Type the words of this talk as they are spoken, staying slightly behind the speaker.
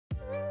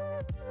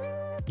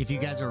If you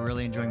guys are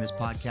really enjoying this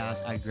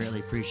podcast, I'd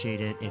greatly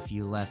appreciate it if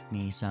you left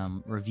me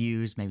some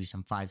reviews, maybe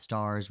some 5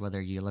 stars,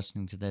 whether you're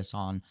listening to this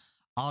on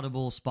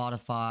Audible,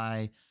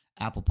 Spotify,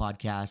 Apple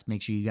Podcasts.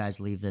 Make sure you guys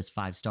leave this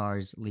 5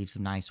 stars, leave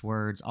some nice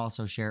words.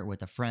 Also, share it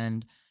with a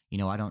friend. You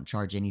know, I don't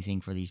charge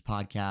anything for these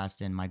podcasts,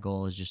 and my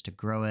goal is just to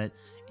grow it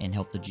and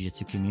help the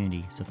Jiu-Jitsu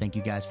community. So thank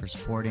you guys for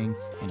supporting,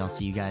 and I'll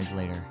see you guys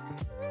later.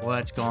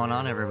 What's going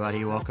on,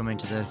 everybody? Welcome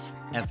into this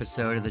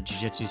episode of the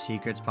Jiu-Jitsu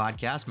Secrets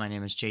podcast. My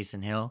name is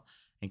Jason Hill,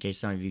 in case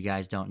some of you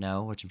guys don't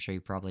know, which I'm sure you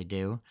probably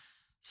do.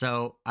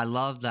 So I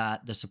love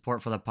that the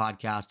support for the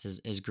podcast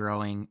is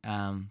growing.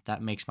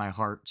 That makes my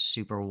heart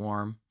super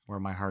warm, where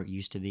my heart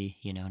used to be.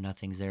 You know,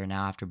 nothing's there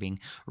now after being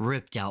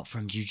ripped out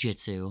from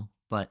jiu-jitsu,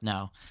 but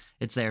no,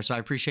 it's there. So I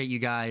appreciate you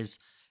guys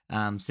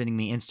sending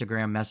me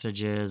Instagram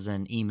messages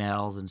and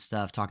emails and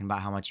stuff, talking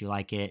about how much you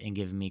like it and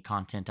giving me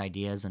content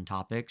ideas and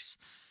topics.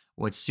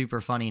 What's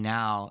super funny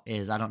now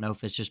is, I don't know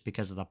if it's just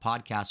because of the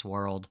podcast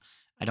world,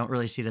 I don't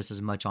really see this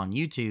as much on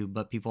YouTube,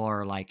 but people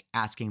are like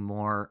asking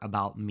more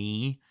about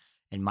me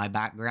and my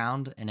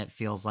background, and it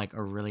feels like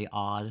a really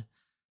odd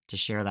to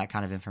share that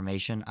kind of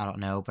information. I don't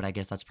know, but I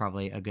guess that's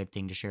probably a good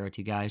thing to share with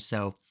you guys.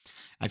 So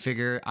I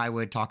figure I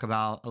would talk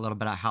about a little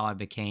bit of how I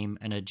became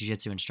a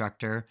jiu-jitsu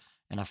instructor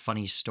and a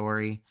funny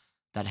story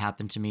that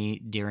happened to me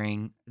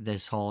during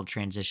this whole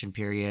transition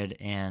period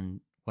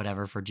and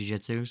whatever for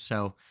jiu-jitsu.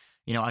 So,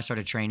 you know, I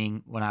started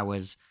training when I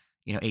was,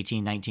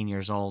 18, 19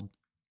 years old.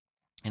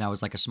 And I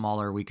was like a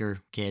smaller, weaker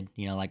kid,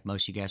 like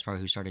most of you guys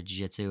probably who started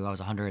jiu-jitsu. I was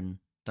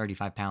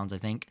 135 pounds, I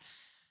think.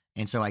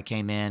 And so I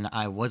came in,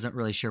 I wasn't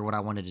really sure what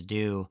I wanted to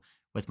do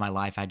with my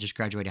life. I just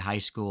graduated high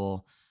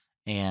school,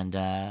 and,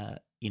 I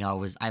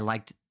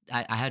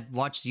had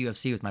watched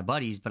UFC with my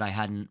buddies, but I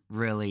hadn't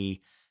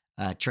really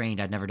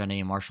trained. I'd never done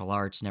any martial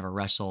arts, never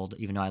wrestled,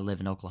 even though I live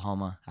in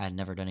Oklahoma. I had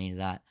never done any of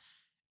that.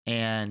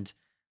 And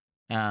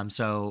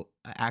so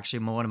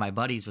actually one of my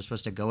buddies was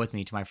supposed to go with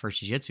me to my first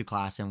jiu-jitsu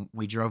class, and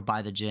we drove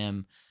by the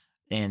gym,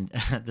 and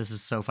this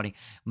is so funny.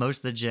 Most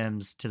of the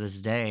gyms to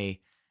this day,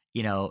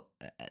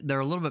 they're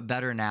a little bit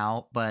better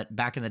now, but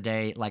back in the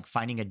day, like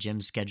finding a gym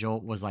schedule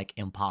was like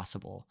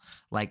impossible.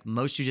 Like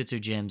most jiu-jitsu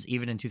gyms,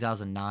 even in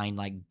 2009,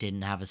 like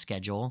didn't have a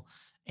schedule.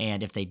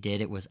 And if they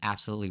did, it was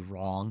absolutely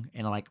wrong.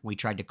 And like we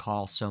tried to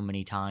call so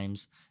many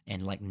times,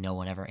 and like no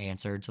one ever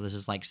answered. So this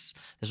was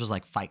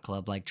like Fight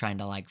Club, like trying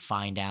to like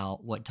find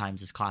out what times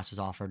this class was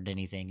offered,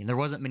 anything. And there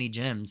wasn't many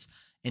gyms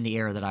in the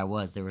era that I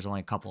was. There was only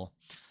a couple.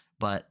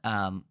 But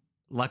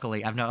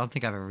luckily, I don't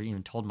think I've ever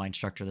even told my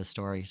instructor this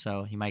story,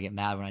 so he might get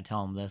mad when I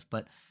tell him this.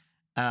 But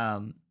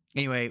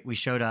anyway, we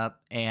showed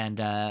up,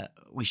 and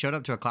we showed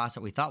up to a class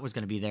that we thought was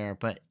going to be there,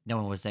 but no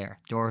one was there.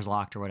 Door was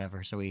locked or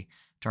whatever. So we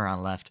turned around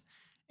and left.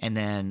 And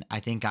then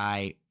I think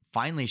I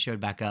finally showed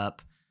back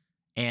up,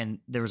 and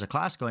there was a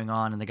class going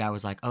on, and the guy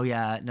was like, "Oh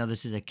yeah, no,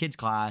 this is a kid's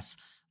class.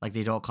 Like the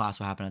adult class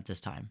will happen at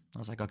this time." I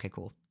was like, "Okay,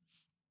 cool."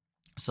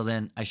 So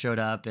then I showed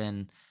up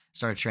and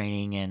started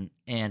training,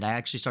 and I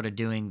actually started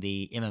doing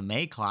the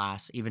MMA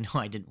class, even though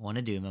I didn't want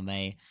to do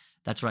MMA.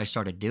 That's what I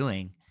started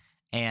doing.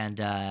 And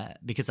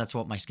because that's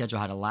what my schedule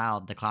had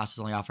allowed, the class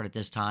was only offered at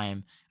this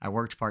time. I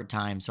worked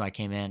part-time, so I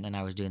came in and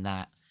I was doing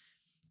that.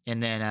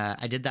 And then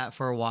I did that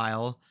for a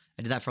while.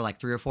 I did that for like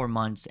 3 or 4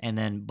 months.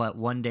 But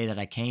one day that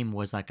I came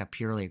was like a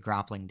purely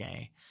grappling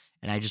day.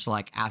 And I just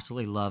like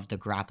absolutely loved the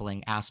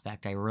grappling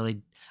aspect. I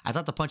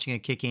thought the punching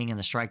and kicking and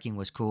the striking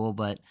was cool,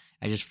 but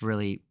I just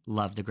really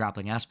loved the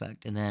grappling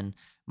aspect. And then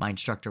my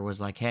instructor was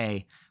like,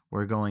 "Hey,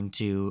 we're going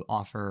to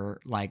offer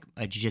like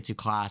a jiu-jitsu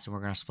class, and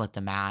we're going to split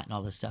the mat and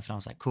all this stuff." And I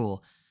was like,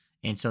 "Cool."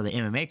 And so the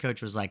MMA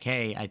coach was like,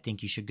 "Hey, I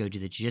think you should go do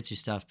the jiu-jitsu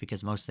stuff,"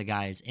 because most of the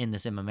guys in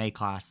this MMA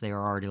class, they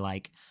are already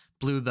like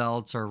blue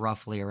belts or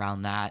roughly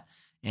around that.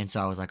 And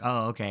so I was like,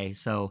 "Oh, okay."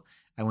 So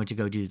I went to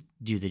go do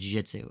the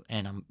jiu-jitsu,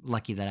 and I'm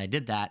lucky that I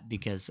did that,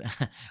 because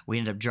we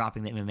ended up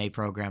dropping the MMA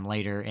program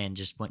later and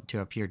just went to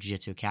a pure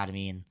jiu-jitsu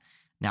academy, and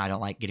now I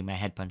don't like getting my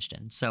head punched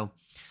in. So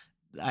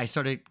I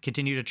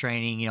continued to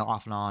training,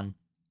 off and on.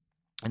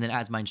 And then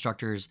as my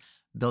instructor's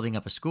building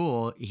up a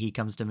school, he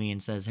comes to me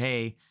and says,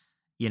 "Hey,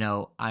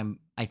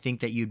 I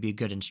think that you'd be a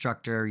good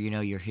instructor.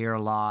 You're here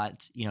a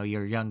lot.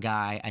 You're a young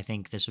guy. I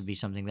think this would be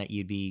something that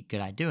you'd be good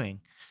at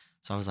doing."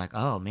 So I was like,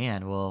 "Oh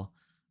man, well,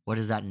 what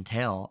does that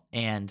entail?"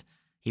 And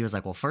he was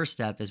like, "Well, first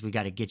step is we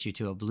got to get you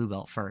to a blue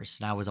belt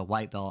first." And I was a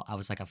white belt. I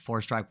was like a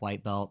 4-stripe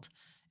white belt.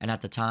 And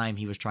at the time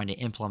he was trying to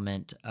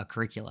implement a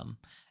curriculum,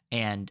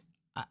 and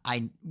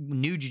I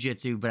knew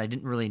jiu-jitsu, but I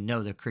didn't really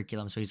know the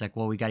curriculum. So he's like,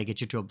 "Well, we got to get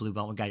you to a blue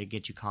belt. We got to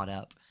get you caught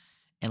up."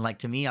 And like,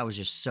 to me, I was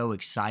just so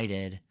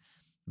excited,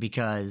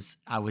 because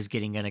I was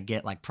going to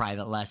get like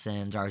private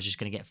lessons, or I was just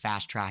going to get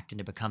fast tracked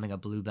into becoming a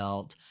blue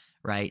belt,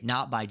 right?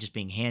 Not by just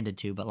being handed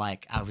to, but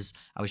like I was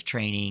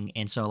training.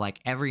 And so like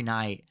every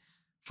night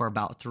for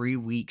about 3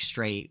 weeks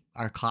straight,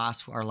 our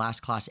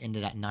last class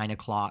ended at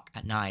 9:00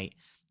 at night.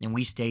 And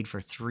we stayed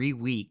for 3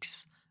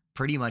 weeks,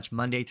 pretty much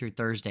Monday through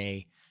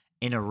Thursday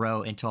in a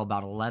row, until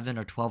about 11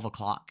 or 12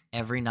 o'clock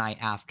every night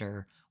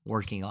after,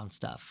 working on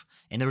stuff.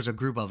 And there was a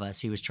group of us.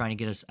 He was trying to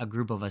get a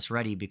group of us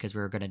ready because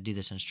we were going to do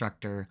this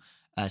instructor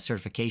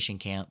certification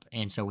camp.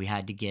 And so we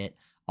had to get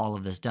all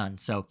of this done.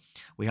 So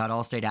we had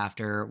all stayed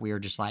after. We were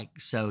just like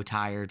so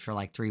tired for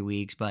like 3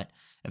 weeks, but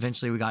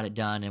eventually we got it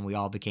done and we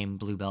all became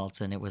blue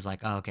belts. And it was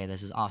like, oh, okay,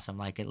 this is awesome.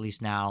 Like at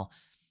least now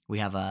we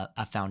have a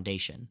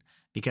foundation,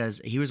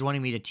 because he was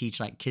wanting me to teach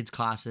like kids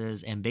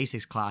classes and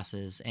basics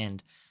classes,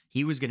 and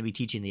he was going to be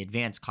teaching the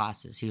advanced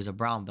classes. He was a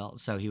brown belt.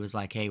 So he was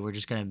like, hey, I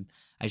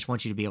just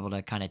want you to be able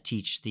to kind of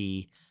teach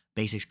the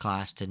basics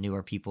class to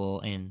newer people.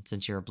 And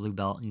since you're a blue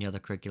belt and you know the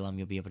curriculum,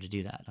 you'll be able to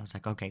do that. I was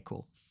like, okay,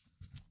 cool.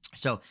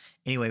 So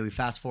anyway, we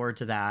fast forward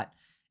to that,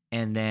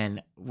 and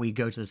then we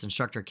go to this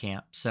instructor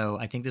camp. So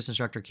I think this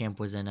instructor camp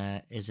is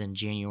in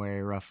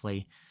January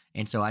roughly.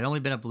 And so I'd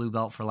only been a blue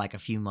belt for like a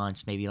few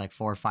months, maybe like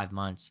 4 or 5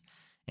 months.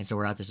 And so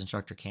we're at this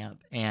instructor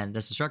camp, and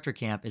this instructor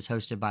camp is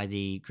hosted by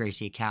the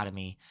Gracie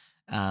Academy,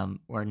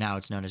 or now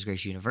it's known as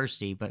Gracie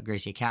University, but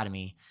Gracie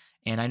Academy.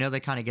 And I know they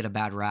kind of get a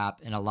bad rap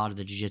in a lot of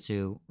the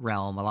jiu-jitsu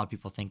realm. A lot of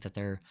people think that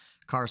they're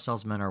car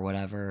salesmen or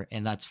whatever,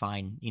 and that's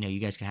fine. You know, you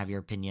guys can have your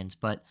opinions,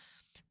 but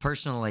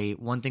personally,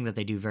 one thing that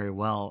they do very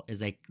well is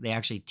they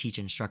actually teach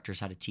instructors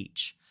how to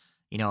teach.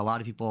 You know, a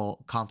lot of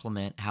people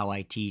compliment how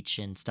I teach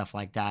and stuff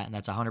like that, and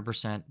that's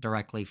 100%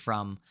 directly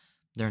from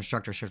their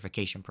instructor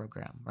certification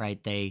program,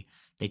 right? They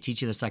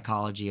teach you the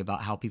psychology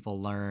about how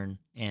people learn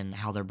and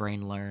how their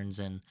brain learns,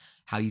 and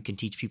how you can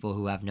teach people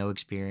who have no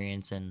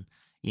experience, and,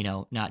 you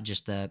know, not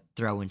just the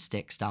throw and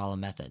stick style of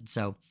method.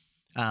 So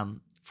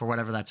for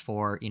whatever that's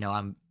for, you know,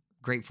 I'm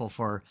grateful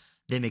for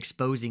them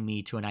exposing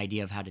me to an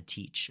idea of how to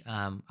teach.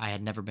 I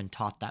had never been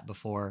taught that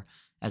before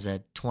as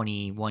a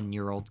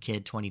 21-year-old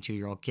kid,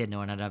 22-year-old kid. No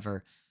one had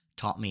ever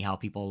taught me how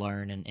people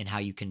learn and how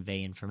you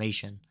convey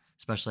information,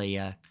 especially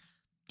a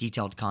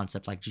detailed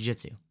concept like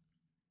jiu-jitsu.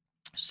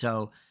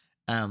 So,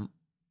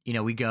 you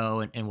know, we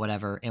go and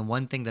whatever. And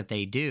one thing that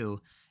they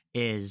do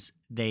is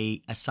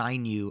they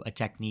assign you a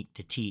technique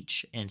to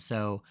teach. And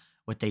so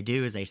what they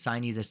do is they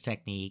assign you this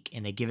technique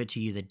and they give it to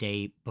you the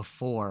day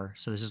before.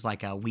 So this is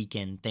like a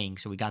weekend thing.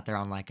 So we got there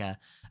on like a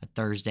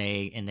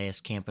Thursday, and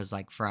this camp was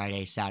like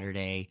Friday,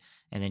 Saturday,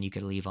 and then you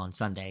could leave on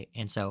Sunday.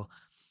 And so,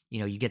 you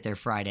know, you get there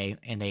Friday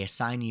and they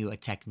assign you a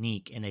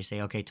technique, and they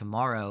say, okay,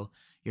 tomorrow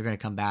you're going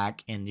to come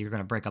back and you're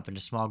going to break up into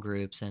small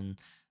groups, and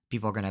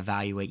people are going to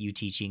evaluate you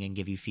teaching and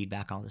give you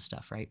feedback on all this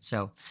stuff, right?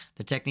 So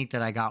the technique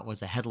that I got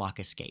was a headlock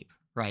escape,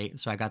 right?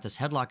 So I got this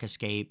headlock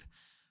escape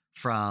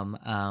from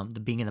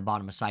the being in the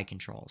bottom of side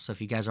control. So if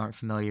you guys aren't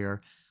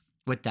familiar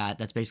with that,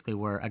 that's basically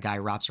where a guy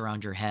wraps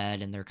around your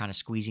head and they're kind of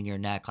squeezing your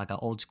neck like an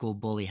old school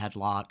bully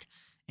headlock.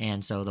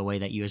 And so the way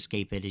that you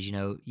escape it is, you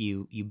know,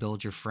 you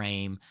build your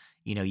frame,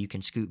 you know, you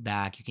can scoot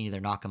back, you can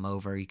either knock them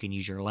over, you can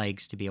use your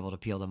legs to be able to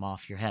peel them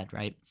off your head,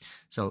 right?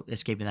 So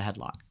escaping the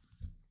headlock.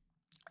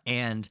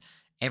 And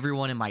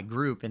everyone in my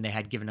group, and they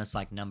had given us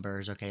like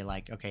numbers, okay,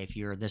 if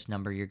you're this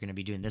number, you're going to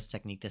be doing this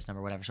technique, this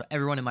number, whatever. So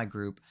everyone in my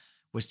group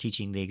was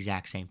teaching the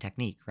exact same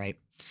technique, right?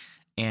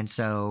 And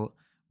so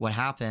what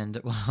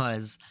happened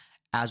was,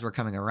 as we're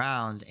coming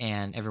around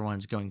and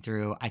everyone's going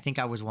through, I think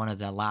I was one of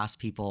the last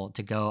people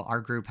to go. Our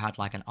group had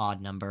like an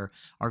odd number.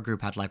 Our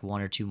group had like 1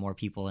 or 2 more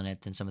people in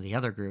it than some of the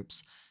other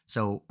groups.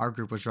 So our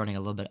group was running a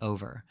little bit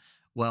over.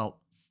 Well,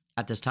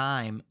 at this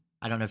time,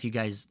 I don't know if you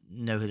guys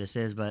know who this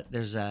is, but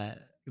there's the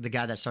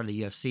guy that started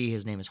the UFC.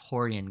 His name is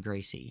Rorion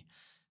Gracie.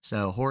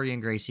 So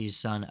Rorion Gracie's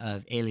son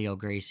of Elio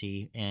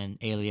Gracie, and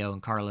Elio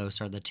and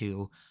Carlos are the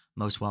 2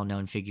 most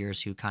well-known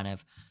figures who kind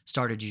of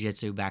started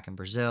jiu-jitsu back in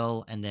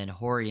Brazil. And then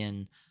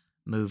Rorion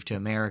moved to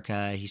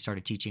America. He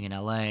started teaching in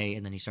LA,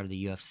 and then he started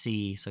the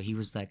UFC. So he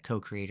was the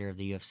co-creator of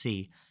the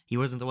UFC. He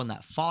wasn't the one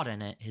that fought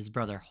in it. His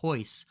brother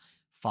Royce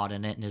fought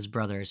in it, and his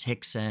brother is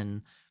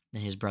Hickson,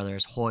 and his brother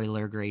is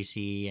Hoyler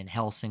Gracie and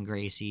Helson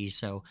Gracie.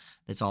 So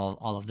that's all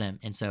of them.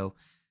 And so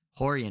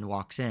Rorion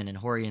walks in, and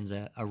Horion's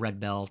a red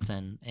belt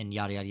and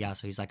yada, yada, yada.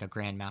 So he's like a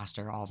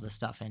grandmaster, all of this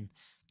stuff.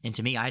 And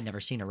to me, I had never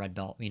seen a red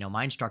belt. You know,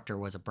 my instructor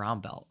was a brown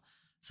belt.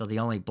 So the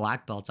only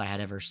black belts I had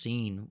ever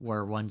seen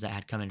were ones that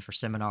had come in for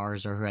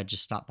seminars or who had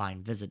just stopped by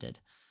and visited.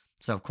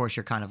 So of course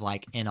you're kind of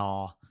like in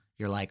awe.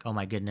 You're like, oh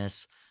my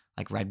goodness,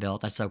 like red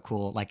belt, that's so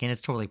cool. Like, and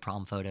it's totally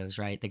prom photos,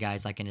 right? The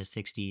guy's like in his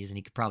 60s and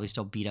he could probably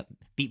still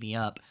beat me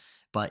up,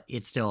 but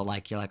it's still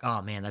like, you're like,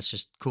 oh man, that's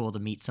just cool to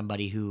meet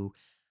somebody who,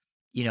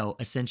 you know,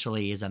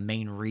 essentially is a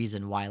main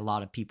reason why a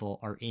lot of people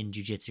are in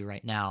jiu-jitsu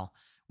right now.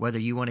 Whether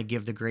you want to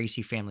give the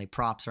Gracie family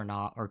props or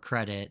not, or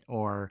credit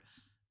or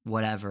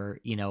whatever,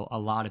 you know, a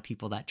lot of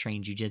people that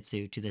train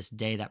jiu-jitsu to this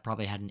day that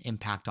probably had an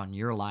impact on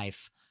your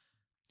life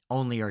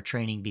only are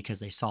training because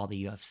they saw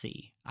the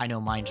UFC. I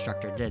know my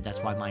instructor did. That's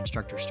why my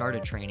instructor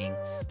started training.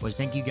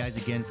 Thank you guys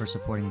again for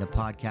supporting the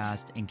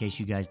podcast. In case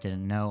you guys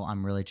didn't know,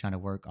 I'm really trying to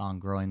work on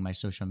growing my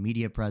social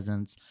media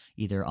presence,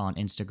 either on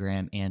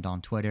Instagram and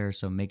on Twitter.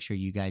 So make sure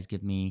you guys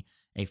give me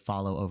a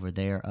follow over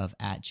there of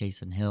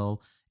 @JasonHill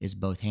is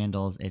both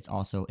handles. It's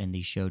also in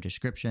the show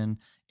description.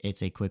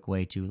 It's a quick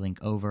way to link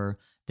over.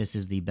 This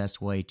is the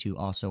best way to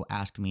also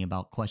ask me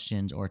about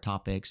questions or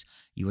topics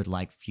you would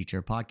like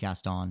future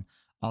podcast on.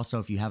 Also,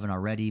 if you haven't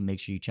already, make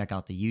sure you check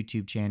out the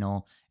YouTube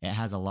channel. It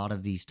has a lot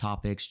of these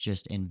topics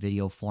just in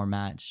video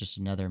format. It's just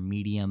another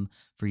medium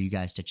for you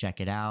guys to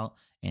check it out.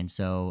 And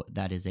so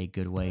that is a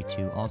good way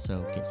to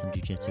also get some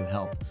jiu-jitsu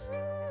help.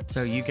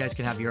 So you guys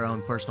can have your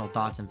own personal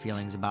thoughts and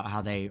feelings about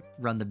how they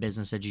run the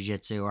business of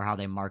jiu-jitsu, or how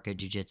they market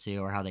jiu-jitsu,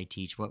 or how they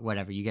teach,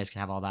 whatever. You guys can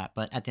have all that.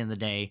 But at the end of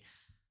the day,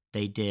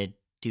 they did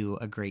do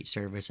a great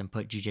service and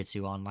put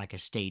jiu-jitsu on like a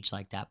stage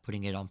like that,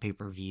 putting it on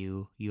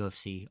pay-per-view,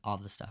 UFC, all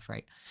the stuff,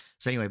 right?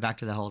 So anyway, back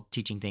to the whole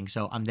teaching thing.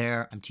 So I'm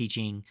there, I'm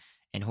teaching,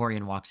 and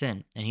Horian walks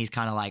in, and he's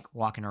kind of like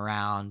walking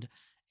around,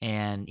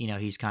 and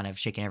he's kind of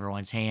shaking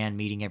everyone's hand,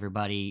 meeting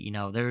everybody.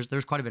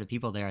 There's quite a bit of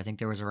people there. I think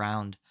there was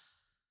around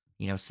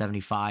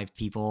 75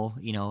 people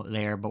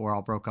there, but we're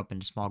all broke up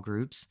into small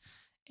groups.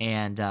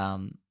 And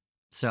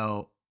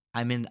so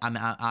I'm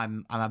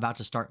about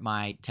to start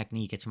my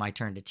technique. It's my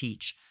turn to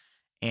teach.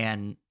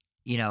 And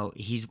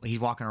he's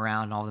walking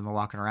around, and all of them are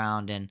walking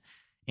around,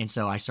 and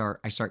so I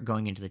start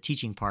going into the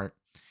teaching part.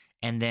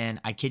 And then,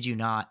 I kid you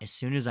not, as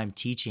soon as I'm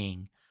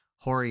teaching,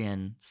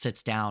 Horian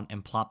sits down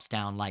and plops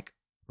down like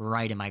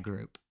right in my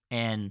group.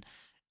 And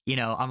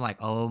I'm like,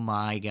 oh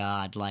my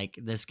God, like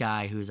this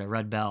guy who's a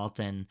red belt,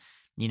 and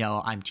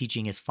I'm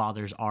teaching his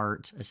father's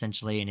art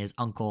essentially, and his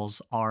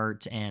uncle's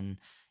art, and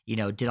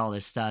did all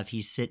this stuff.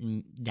 He's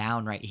sitting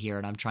down right here,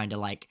 and I'm trying to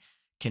like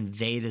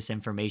convey this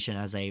information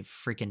as a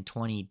freaking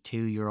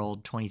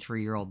 22-year-old,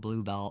 23-year-old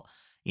blue belt,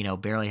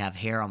 barely have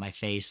hair on my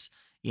face,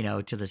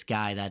 to this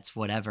guy that's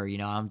whatever,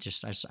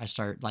 I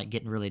start like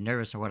getting really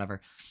nervous or whatever.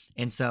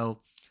 And so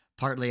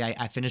partly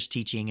I finished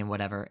teaching and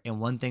whatever. And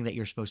one thing that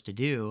you're supposed to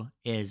do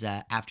is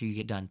after you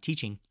get done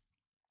teaching,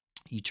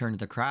 you turn to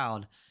the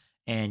crowd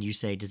and you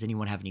say, does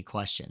anyone have any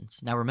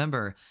questions? Now,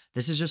 remember,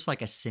 this is just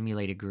like a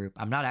simulated group.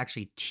 I'm not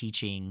actually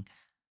teaching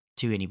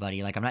to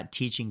anybody. Like, I'm not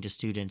teaching to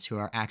students who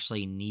are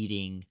actually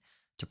needing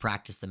to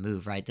practice the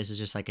move, right? This is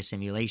just like a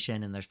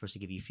simulation, and they're supposed to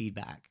give you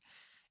feedback.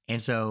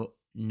 And so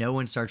no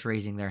one starts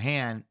raising their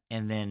hand,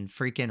 and then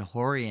freaking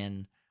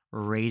Horian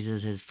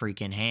raises his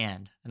freaking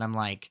hand. And I'm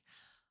like,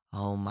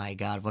 oh my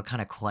God, what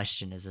kind of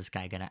question is this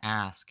guy going to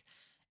ask?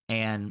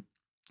 And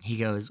he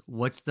goes,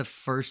 what's the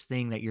first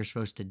thing that you're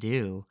supposed to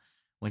do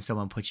when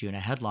someone puts you in a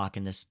headlock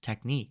in this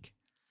technique?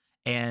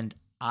 And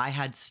I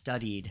had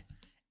studied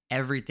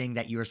everything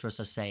that you were supposed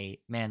to say,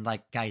 man,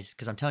 like, guys,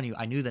 because I'm telling you,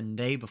 I knew the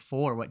day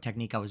before what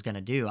technique I was going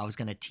to do. I was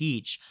going to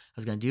teach. I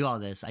was going to do all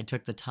this. I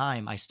took the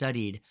time, I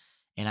studied,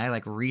 and I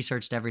like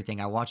researched everything.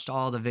 I watched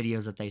all the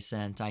videos that they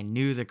sent. I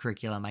knew the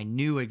curriculum. I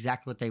knew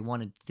exactly what they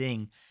wanted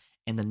thing.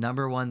 And the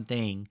number one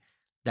thing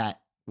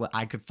that what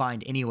I could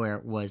find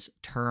anywhere was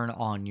turn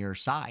on your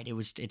side.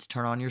 It's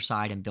turn on your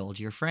side and build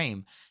your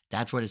frame.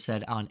 That's what it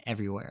said on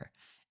everywhere.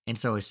 And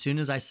so as soon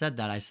as I said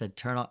that, I said,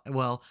 turn on,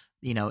 well,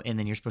 and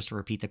then you're supposed to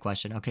repeat the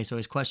question. Okay, so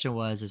his question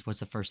is what's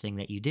the first thing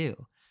that you do?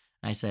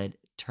 And I said,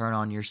 turn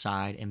on your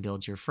side and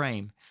build your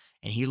frame.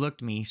 And he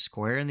looked me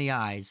square in the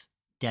eyes,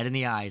 dead in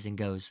the eyes, and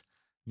goes,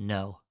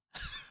 no.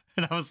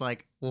 And I was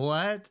like,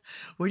 what?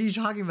 What are you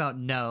talking about?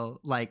 No.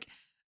 Like,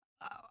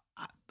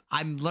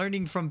 I'm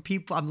learning from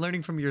people. I'm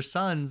learning from your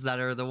sons that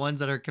are the ones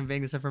that are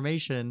conveying this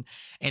information.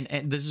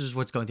 And this is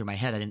what's going through my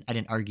head. I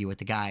didn't argue with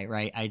the guy,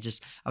 right? I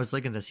was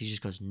looking at this. He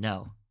just goes,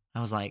 no. I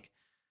was like,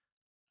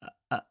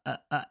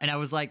 and I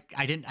was like,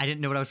 I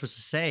didn't know what I was supposed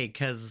to say.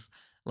 Cause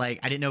like,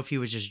 I didn't know if he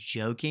was just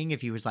joking,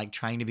 if he was like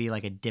trying to be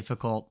like a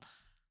difficult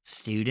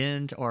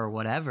student or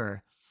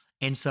whatever.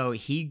 And so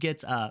he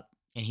gets up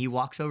and he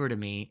walks over to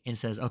me and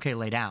says, okay,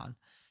 lay down.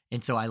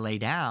 And so I lay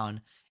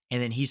down,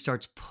 and then he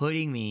starts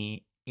putting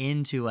me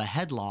into a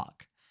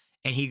headlock,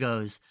 and he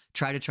goes,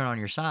 try to turn on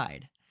your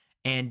side.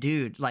 And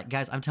dude, like,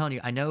 guys, I'm telling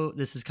you, I know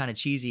this is kind of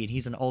cheesy, and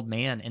he's an old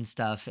man and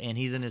stuff, and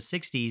he's in his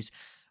 60s,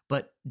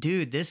 but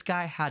dude, this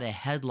guy had a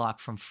headlock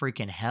from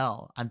freaking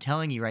hell. I'm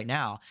telling you right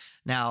now.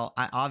 Now,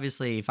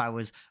 obviously, if I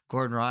was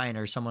Gordon Ryan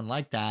or someone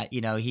like that,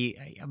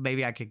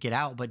 maybe I could get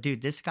out. But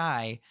dude, this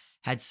guy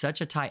had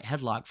such a tight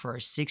headlock for a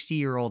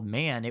 60-year-old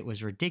man. It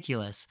was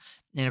ridiculous.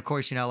 And of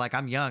course, like,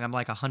 I'm young, I'm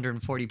like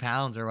 140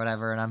 pounds or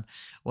whatever, and I'm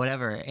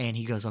whatever. And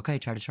he goes, okay,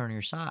 try to turn on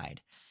your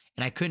side.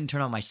 And I couldn't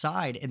turn on my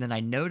side. And then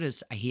I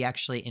noticed he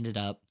actually ended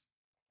up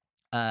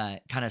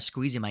kind of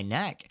squeezing my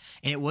neck.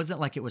 And it wasn't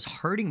like it was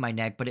hurting my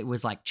neck, but it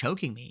was like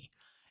choking me.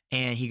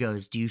 And he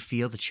goes, do you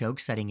feel the choke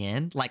setting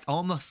in? Like,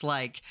 almost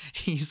like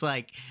he's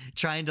like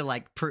trying to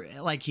like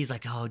he's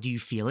like, oh, do you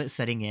feel it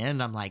setting in?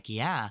 And I'm like,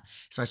 yeah.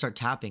 So I start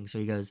tapping. So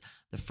he goes,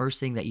 the first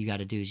thing that you got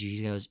to do is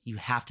you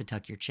have to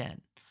tuck your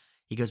chin.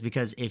 He goes,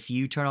 because if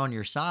you turn on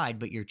your side,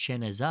 but your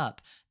chin is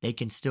up, they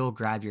can still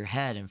grab your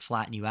head and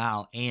flatten you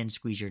out and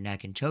squeeze your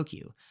neck and choke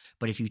you.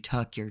 But if you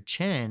tuck your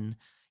chin,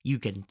 you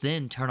can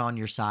then turn on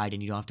your side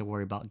and you don't have to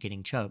worry about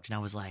getting choked. And I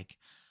was like,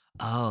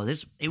 oh,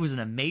 it was an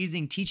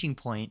amazing teaching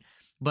point.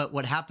 But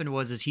what happened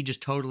is he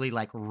just totally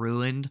like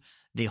ruined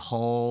the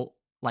whole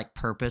like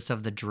purpose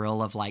of the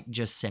drill of like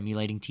just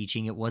simulating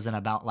teaching. It wasn't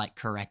about like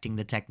correcting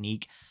the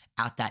technique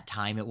at that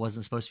time, it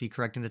wasn't supposed to be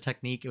correcting the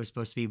technique. It was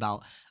supposed to be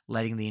about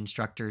letting the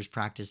instructors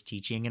practice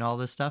teaching and all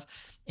this stuff.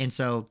 And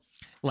so,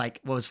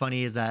 like, what was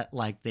funny is that,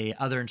 like, the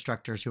other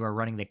instructors who are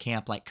running the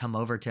camp, like, come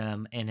over to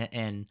him,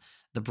 and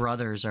the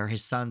brothers or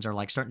his sons are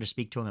like starting to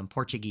speak to him in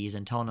Portuguese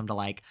and telling him to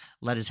like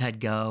let his head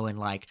go and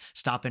like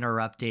stop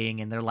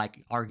interrupting. And they're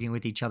like arguing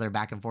with each other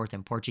back and forth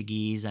in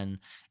Portuguese and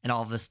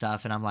all of this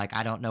stuff. And I'm like,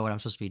 I don't know what I'm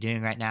supposed to be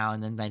doing right now.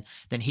 And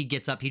then he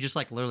gets up, he just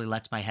like literally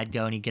lets my head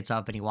go, and he gets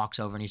up and he walks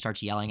over and he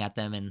starts yelling at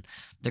them, and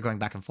they're going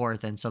back and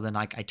forth. And so then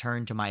like I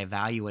turned to my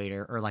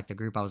evaluator, or like the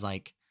group. I was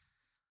like,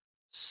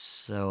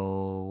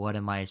 so what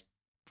am I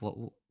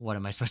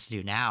supposed to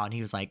do now? And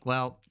he was like,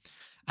 well,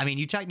 I mean,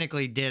 you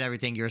technically did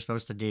everything you were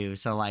supposed to do.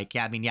 So like,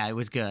 yeah, I mean, yeah, it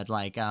was good.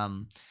 Like,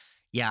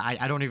 yeah,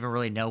 I don't even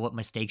really know what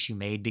mistakes you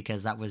made,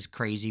 because that was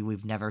crazy.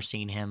 We've never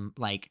seen him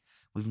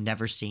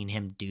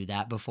do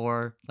that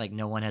before. Like,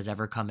 no one has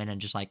ever come in and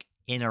just like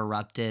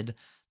interrupted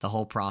the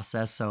whole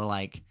process. So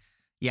like,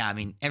 yeah, I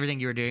mean, everything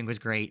you were doing was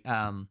great.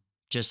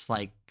 Just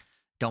like,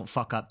 don't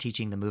fuck up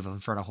teaching the move in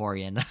front of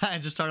Horian. I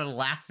just started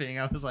laughing.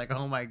 I was like,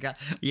 oh my God.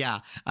 Yeah.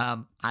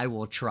 I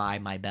will try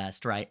my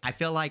best. Right. I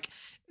feel like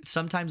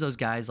sometimes those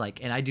guys,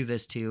 like, and I do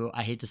this too.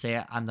 I hate to say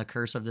it, I'm the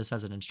curse of this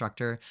as an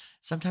instructor.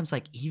 Sometimes,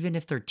 like, even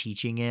if they're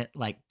teaching it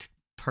like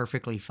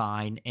perfectly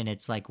fine and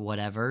it's like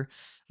whatever,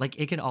 like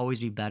it can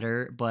always be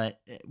better. But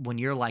when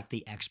you're like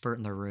the expert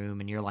in the room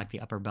and you're like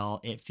the upper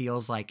belt, it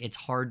feels like it's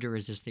hard to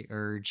resist the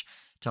urge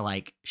to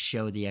like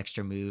show the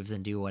extra moves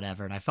and do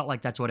whatever. And I felt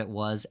like that's what it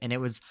was. And it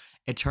was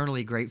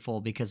eternally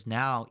grateful, because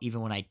now even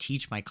when I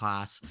teach my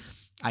class,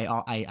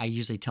 I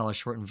usually tell a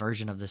shortened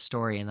version of the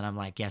story, and then I'm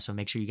like, yeah, so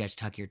make sure you guys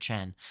tuck your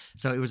chin.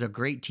 So it was a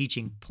great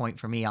teaching point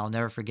for me. I'll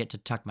never forget to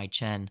tuck my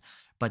chin,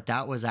 but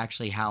that was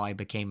actually how I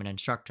became an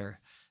instructor.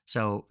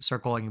 So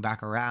circling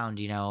back around,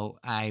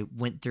 I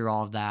went through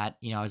all of that.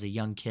 I was a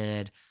young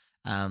kid.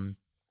 And,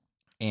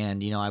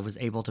 I was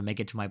able to make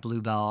it to my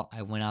blue belt.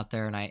 I went out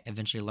there and I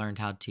eventually learned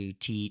how to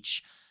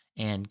teach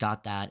and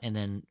got that. And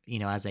then,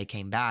 as I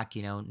came back,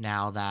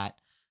 now that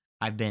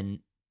I've been,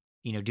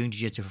 doing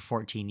jiu-jitsu for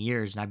 14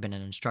 years, and I've been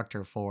an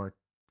instructor for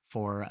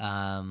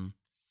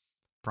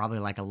probably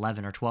like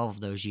 11 or 12 of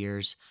those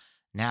years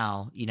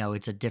now,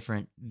 it's a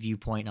different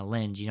viewpoint and a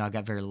lens. I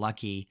got very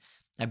lucky.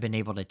 I've been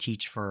able to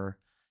teach for,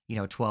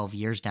 12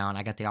 years now, and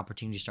I got the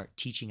opportunity to start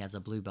teaching as a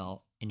blue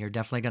belt, and you're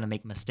definitely going to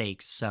make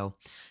mistakes. So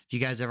if you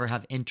guys ever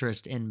have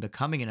interest in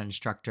becoming an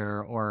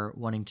instructor or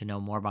wanting to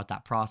know more about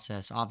that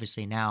process,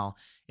 obviously now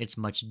it's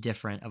much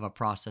different of a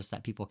process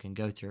that people can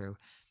go through.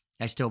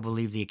 I still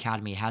believe the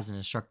Academy has an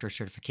instructor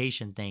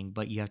certification thing,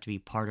 but you have to be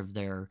part of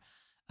their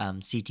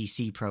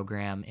CTC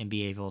program and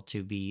be able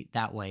to be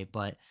that way.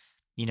 But,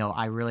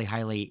 I really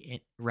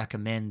highly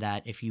recommend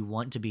that if you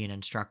want to be an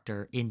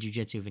instructor in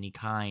jiu-jitsu of any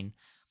kind,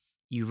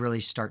 you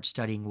really start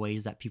studying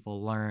ways that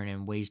people learn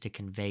and ways to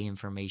convey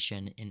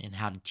information and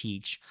how to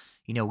teach.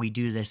 We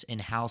do this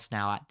in-house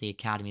now at the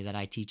academy that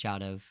I teach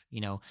out of.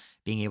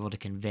 Being able to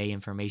convey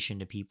information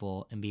to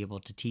people and be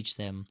able to teach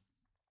them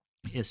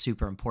is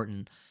super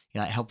important. It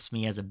helps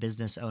me as a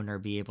business owner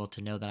be able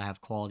to know that I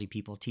have quality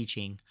people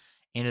teaching,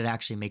 and it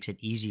actually makes it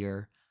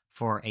easier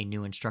for a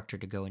new instructor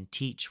to go and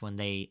teach when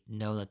they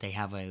know that they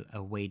have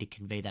a way to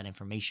convey that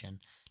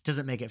information.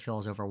 Doesn't make it feel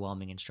as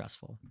overwhelming and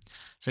stressful.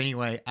 So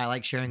anyway, I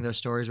like sharing those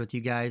stories with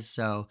you guys.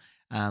 So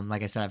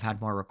like I said, I've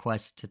had more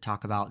requests to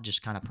talk about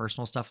just kind of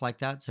personal stuff like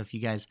that. So if you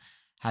guys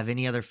have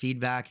any other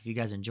feedback, if you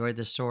guys enjoyed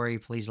this story,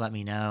 please let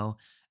me know.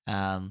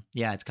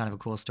 Yeah, it's kind of a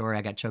cool story.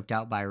 I got choked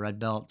out by a red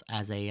belt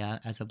as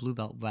a blue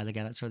belt by the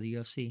guy that started the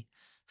UFC.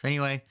 So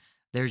anyway,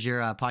 there's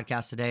your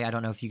podcast today. I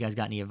don't know if you guys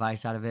got any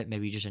advice out of it.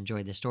 Maybe you just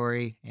enjoyed the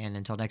story. And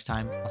until next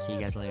time, I'll see you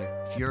guys later.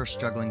 If you're a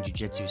struggling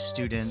jiu-jitsu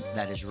student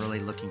that is really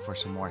looking for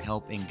some more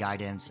help and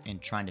guidance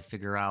and trying to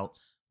figure out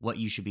what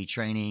you should be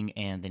training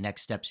and the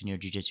next steps in your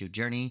jiu-jitsu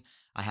journey,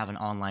 I have an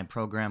online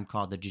program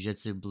called the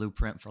Jiu-Jitsu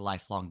Blueprint for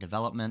Lifelong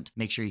Development.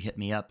 Make sure you hit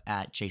me up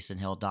at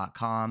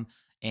jasonhill.com.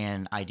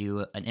 And I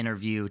do an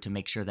interview to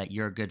make sure that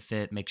you're a good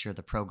fit, make sure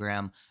the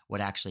program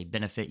would actually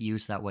benefit you,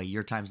 so that way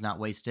your time's not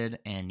wasted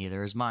and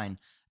neither is mine.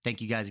 Thank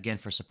you guys again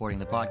for supporting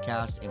the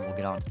podcast, and we'll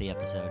get on to the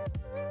episode.